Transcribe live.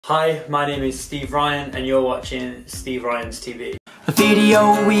Hi, my name is Steve Ryan and you're watching Steve Ryan's TV. A video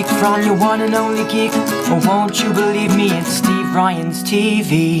a week from your one and only geek. Oh, won't you believe me, it's Steve Ryan's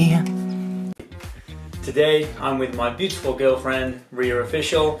TV. Today I'm with my beautiful girlfriend,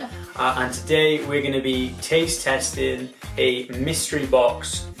 rhia.official, and today we're going to be taste testing a mystery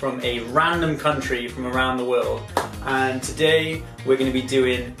box from a random country from around the world. And today we're going to be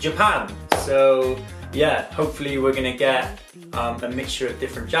doing Japan. So yeah, hopefully we're going to get a mixture of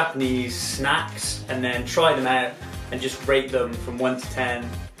different Japanese snacks and then try them out and just rate them from 1 to 10,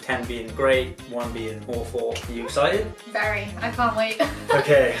 10 being great, 1 being awful. Are you excited? Very, I can't wait.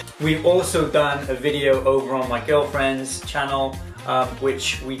 Okay, we've also done a video over on my girlfriend's channel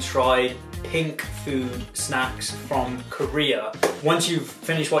which we tried pink food snacks from Korea. Once you've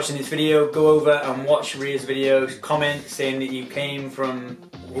finished watching this video, go over and watch Rhea's video, comment saying that you came from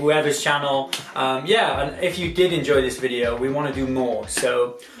whoever's channel. Yeah, and if you did enjoy this video, we want to do more.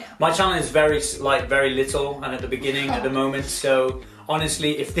 So my channel is very little and at the beginning at the moment, so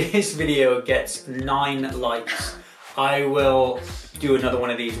honestly if this video gets 9 likes, I will do another one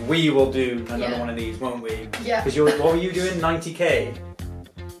of these. We will do another one of these, won't we? Yeah. Because what were you doing, 90k?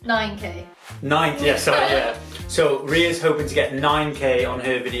 9k. 9, yeah, sorry, yeah. So Rhea's hoping to get 9k on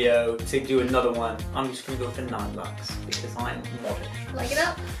her video to do another one. I'm just going to go for 9 likes because I'm modest. Like it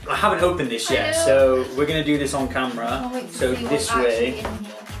up? I haven't opened this yet, so we're going to do this on camera. So this way,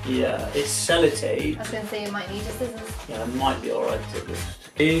 yeah, it's sellotape. I was going to say you might need a scissors. Yeah, it might be alright to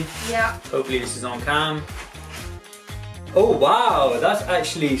this. Yeah. Hopefully this is on cam. Oh wow, that's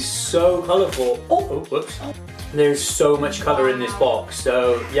actually so colourful. Oh, whoops. There's so much colour in this box,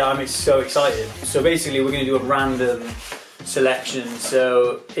 so yeah, I'm so excited. So basically we're going to do a random selection,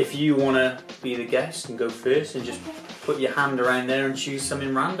 so if you want to be the guest and go first and just put your hand around there and choose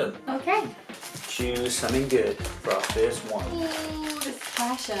something random. Okay. Choose something good for our first one. Ooh, this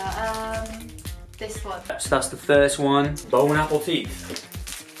pressure. This one. So that's the first one. Bone apple teeth.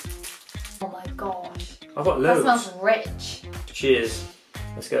 Oh my gosh. I've got loads. That smells rich. Cheers.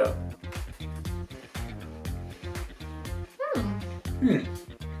 Let's go.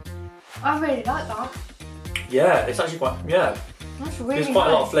 I really like that. Yeah, it's actually quite, yeah. That's really There's quite nice.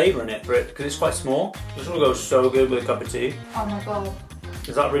 a lot of flavour in it for it, because it's quite small. This will go so good with a cup of tea. Oh my god.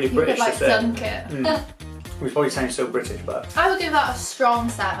 Is that really You British could like to say? dunk it. We probably sound so British, but I would give that a strong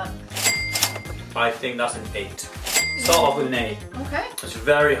 7. I think that's an 8. Start off with an 8. Okay. It's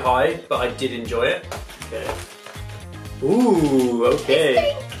very high, but I did enjoy it. Okay. Ooh, okay.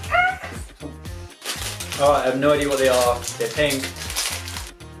 It's pink. Oh, I have no idea what they are. They're pink.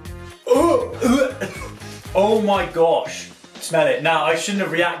 Oh my gosh. Smell it. Now, I shouldn't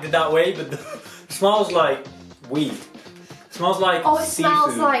have reacted that way, but it smells like weed. It smells like Oh, it seafood.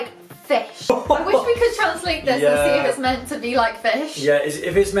 smells like fish. I wish we could translate this and see if it's meant to be like fish. Yeah,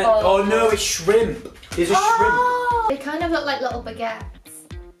 if it's meant... Oh no, it's shrimp. These are shrimp. They kind of look like little baguettes.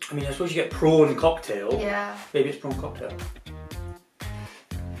 I mean, I suppose you get prawn cocktail. Yeah. Maybe it's prawn cocktail.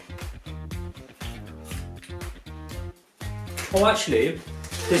 Oh, actually,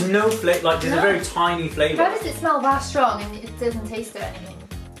 there's no flavour. Like, there's a very tiny flavour. How does it smell that strong and it doesn't taste of anything?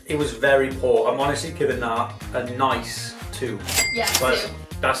 It was very poor. I'm honestly giving that a nice 2. Yeah, But 2.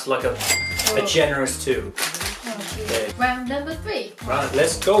 that's like a generous 2. Oh, Okay. Round number 3. Right,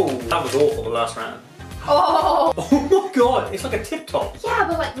 let's go. That was awful, the last round. Oh! Oh my god, it's like a tip top. Yeah,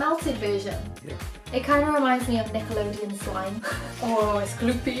 but like melted version. Yeah. It kind of reminds me of Nickelodeon slime. Oh, it's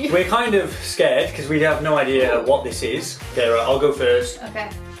gloopy. We're kind of scared because we have no idea what this is. Okay, right, I'll go first. Okay.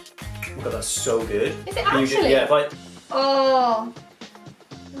 Oh god, that's so good. Is it actually? Yeah, if I... Oh.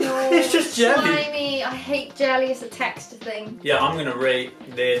 No, It's just jelly. Slimy. I hate jelly. It's a texture thing. Yeah, I'm gonna rate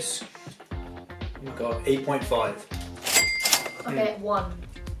this. Oh my god, 8.5. Okay, 1.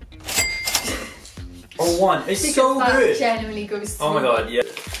 Oh, 1. It's Because so that good. genuinely goes through. Oh my god, yeah.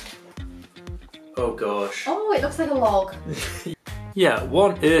 Oh gosh. Oh, it looks like a log. Yeah,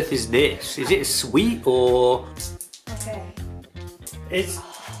 what on earth is this? Is it sweet or... Okay. It's...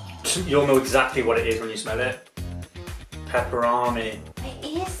 You'll know exactly what it is when you smell it. Pepperami. It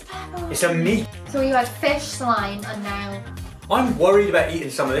is pepperoni. It's a meat. So you had fish, slime, and now... I'm worried about eating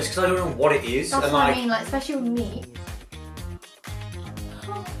some of this because I don't know what it is. That's and what I mean, like, especially with meat.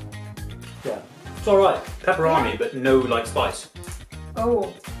 Yeah. It's alright. Pepperami, Yeah. but no, like, spice.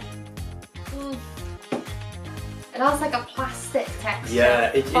 Oh. Mm. It has like a plastic texture. Yeah,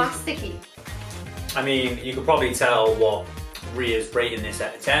 it is. Plasticky. I mean, you could probably tell what Rhea's rating this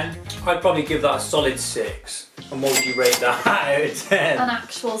out of 10. I'd probably give that a solid 6. And what would you rate that out of 10? An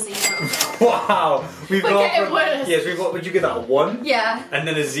actual 0. Wow! We've We're gone getting from... worse. Yes, would you give that a 1? Yeah. And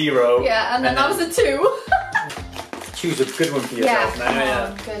then a 0. Yeah, and then that was a 2. choose a good one for yourself now.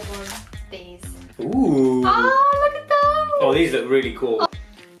 Yeah, good one. These. Ooh. Oh, look at those. Oh, these look really cool.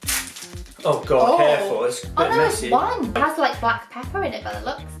 Oh god, careful. It's a bit messy. It's one. It has like black pepper in it by the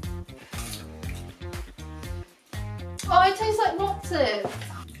looks. Oh, it tastes like Motsu.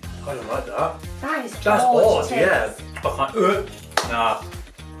 I don't like that. That's odd, yeah. I can't, nah,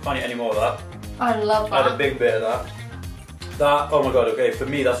 can't eat any more of that. I love that. I had a big bit of that. That, oh my god, okay, for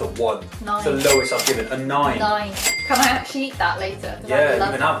me that's a 1. 9. It's the lowest I've given, a 9. 9. Can I actually eat that later? Yeah, you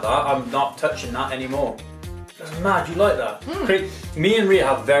can have that. I'm not touching that anymore. That's mad, you like that? Me and Rhia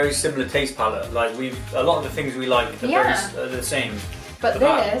have very similar taste palette. Like a lot of the things we like are the same. But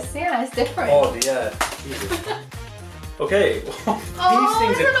this, yeah, it's different. Odd, yeah. Jesus. Okay, these things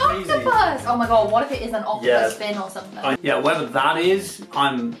are crazy. Octopus! Oh my god, what if it is an octopus fin or something? Yeah, whatever that is,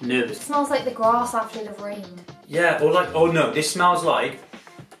 I'm nervous. It smells like the grass after it have rained. Yeah, or like, oh no, this smells like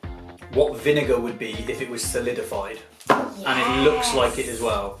what vinegar would be if it was solidified. Yes. And it looks like it as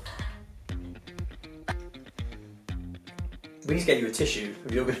well. We need to get you a tissue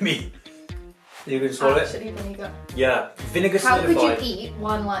if you're going to swallow it. Actually, vinegar. Yeah, vinegar solidified. How could you eat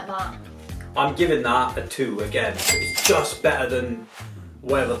one like that? I'm giving that a 2 again. It's just better than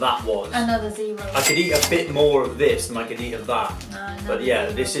whatever that was. Another 0. I could eat a bit more of this than I could eat of that. No, but yeah,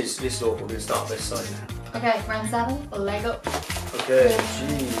 0. this is awful. We're going to start this side now. Okay, round 7. Leg up. Okay,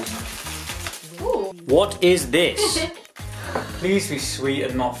 jeez. Ooh. What is this? Please be sweet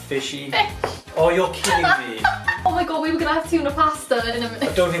and not fishy. Oh, you're kidding me. Oh my god, we were going to have tuna pasta in a minute.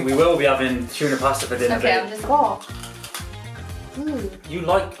 I don't think we will be having tuna pasta for dinner. Okay, I'm just... Oh. Ooh.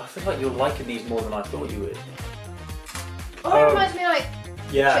 I feel like you're liking these more than I thought you would. Oh, it reminds me of like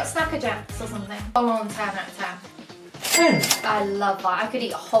yeah. Snacker Jacks or something. Oh, on 10 out of 10. 10. I love that. I could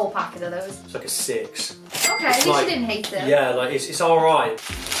eat a whole packet of those. It's like a 6. Okay, at least you didn't hate it. Yeah, like it's alright.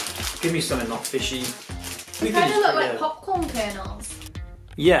 Give me something not fishy. They kind of look like popcorn kernels.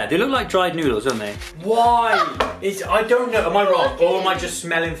 Yeah, they look like dried noodles, don't they? Why? I don't know. Am I wrong? Or am I just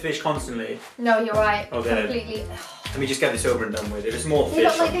smelling fish constantly? No, you're right. Okay. Completely. Let me just get this over and done with. If it's more fish. They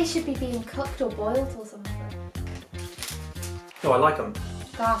look like they should be being cooked or boiled or something. No, I like them.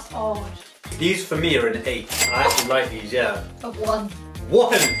 That's odd. These for me are an 8. I actually like these, yeah. A 1.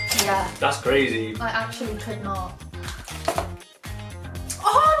 1? Yeah. That's crazy. I actually could not.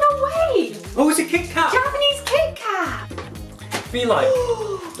 Oh, no way! Oh, it's a Kit Kat! Japanese Kit Kat! Be like,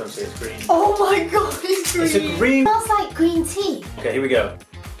 don't say it's green. Oh my god, it's green! It's a green. It smells like green tea. Okay, here we go.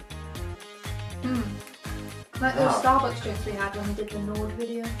 Like those Starbucks drinks we had when we did the Nord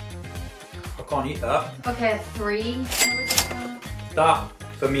video. I can't eat that. Okay, 3. That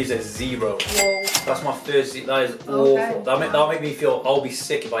for me is a 0. Whoa. That's my first. That is awful. That'll make me feel I'll be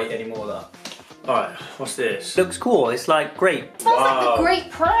sick if I eat any more of that. Alright, what's this? Looks cool. It's like grape. It smells like the grape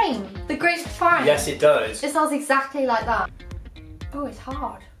prime. The grape prime. Yes, it does. It smells exactly like that. Oh, it's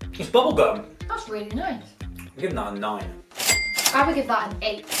hard. It's bubblegum. That's really nice. I'm giving that a 9. I would give that an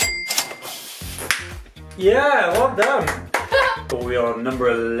 8. Yeah, well done. So we are on number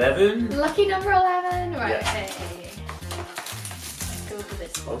 11. Lucky number 11. Right, Yeah. okay. Let's go for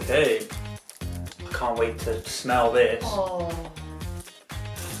this one. Okay. I can't wait to smell this. Oh.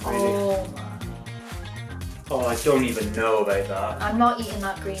 Really? Oh, man. Oh, I don't even know about that. I'm not eating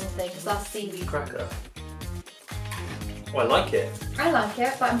that green thing because that's seaweed. Cracker. Oh, I like it. I like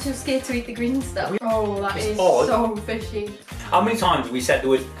it, but I'm too scared to eat the green stuff. Oh, that is odd. so fishy. How many times have we said the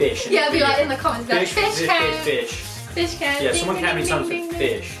word fish? Yeah, be like in the comments, like, fish can. Fish. Fish can. Yeah, Ding, someone ding, count how many ding, times ding, said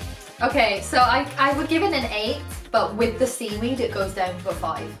ding. fish. Okay, so I would give it an 8, but with the seaweed it goes down to a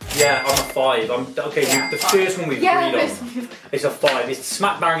 5. Yeah, I'm a 5. Okay, Yeah, the 5. first one we've agreed on one. is a 5. It's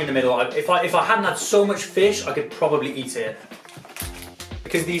smack bang in the middle. If I hadn't had so much fish, I could probably eat it.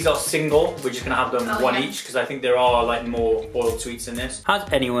 Because these are single, we're just gonna have them one each because I think there are like more boiled sweets in this. Has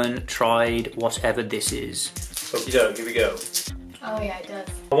anyone tried whatever this is? Okie doke, here we go. Oh yeah, it does.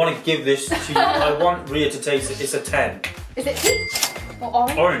 I want to give this to you. I want Rhia to taste it. It's a 10. Is it peach or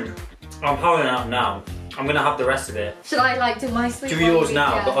orange? Orange. I'm having it out now. I'm gonna have the rest of it. Should I like do my sweet Do one? yours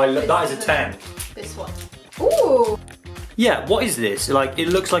now, Yeah, but that is a 10. This one. Ooh! Yeah, what is this? Like, it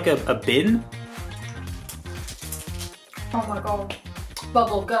looks like a bin. Oh my god.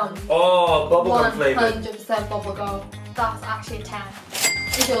 Bubble gum. Oh, bubblegum flavour. 100% bubble gum. That's actually a 10.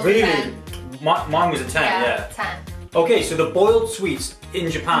 Is yours Really? a 10? Mine was a 10, yeah. 10. Okay, so the boiled sweets in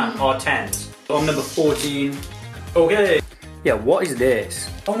Japan are 10s. I'm number 14. Okay. Yeah, what is this?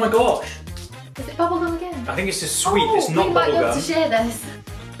 Oh my gosh. Is it bubblegum again? I think it's just sweet. Oh, it's not we might be able to bubblegum. share this.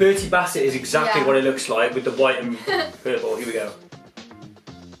 Bertie Bassett is exactly Yeah. what it looks like with the white and purple. Here we go.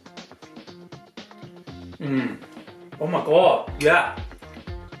 Oh my god, yeah.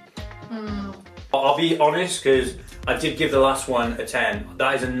 I'll be honest, because I did give the last one a 10.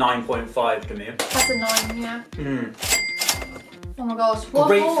 That is a 9.5 to me. That's a 9, yeah. Mm. Oh my gosh.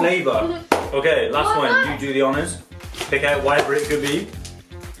 Great flavour. Okay, last What? one. You do the honours. Pick out whatever it could be.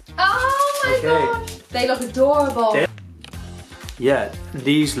 Oh my gosh. They look adorable. Yeah,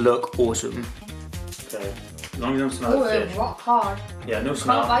 these look awesome. Okay, as long as you don't smell Oh, the they're fish. rock hard. Yeah, no Can't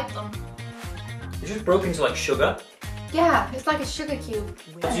smell. bite them. It's just broken into like sugar. Yeah, it's like a sugar cube.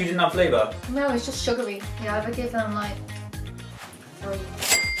 So you didn't have flavour? No, it's just sugary. Yeah, I would give them like 3.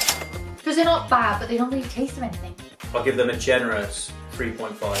 Because they're not bad, but they don't really taste of anything. I'll give them a generous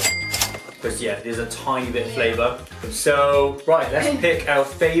 3.5. Because yeah, there's a tiny bit of flavour. So, right, let's pick our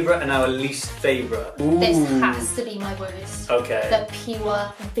favourite and our least favourite. Ooh. This has to be my worst. Okay. The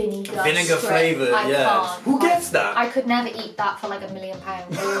pure vinegar. Vinegar strip. flavoured, I yeah. can't. Who gets that? I could never eat that for like £1 million.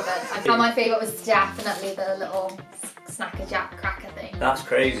 And my favourite was definitely the little Snacker Jack cracker thing. That's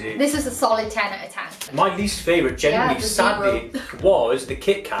crazy. This is a solid 10 out of 10. My least favourite, genuinely, the sadly, was the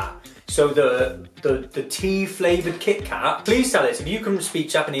Kit Kat. So the tea flavoured Kit Kat. Please tell us if you can speak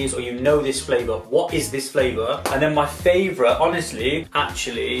Japanese or you know this flavour. What is this flavour? And then my favourite, honestly,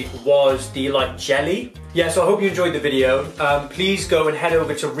 actually, was the like jelly. Yeah, so I hope you enjoyed the video. Please go and head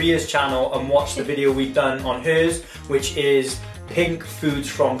over to Rhia's channel and watch the video we've done on hers, which is pink foods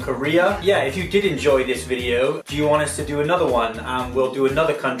from Korea. Yeah, if you did enjoy this video, do you want us to do another one? We'll do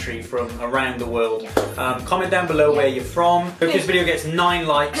another country from around the world. Comment down below where you're from. If this video gets 9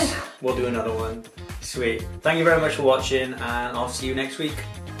 likes, we'll do another one. Sweet. Thank you very much for watching, and I'll see you next week.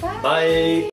 Bye. Bye.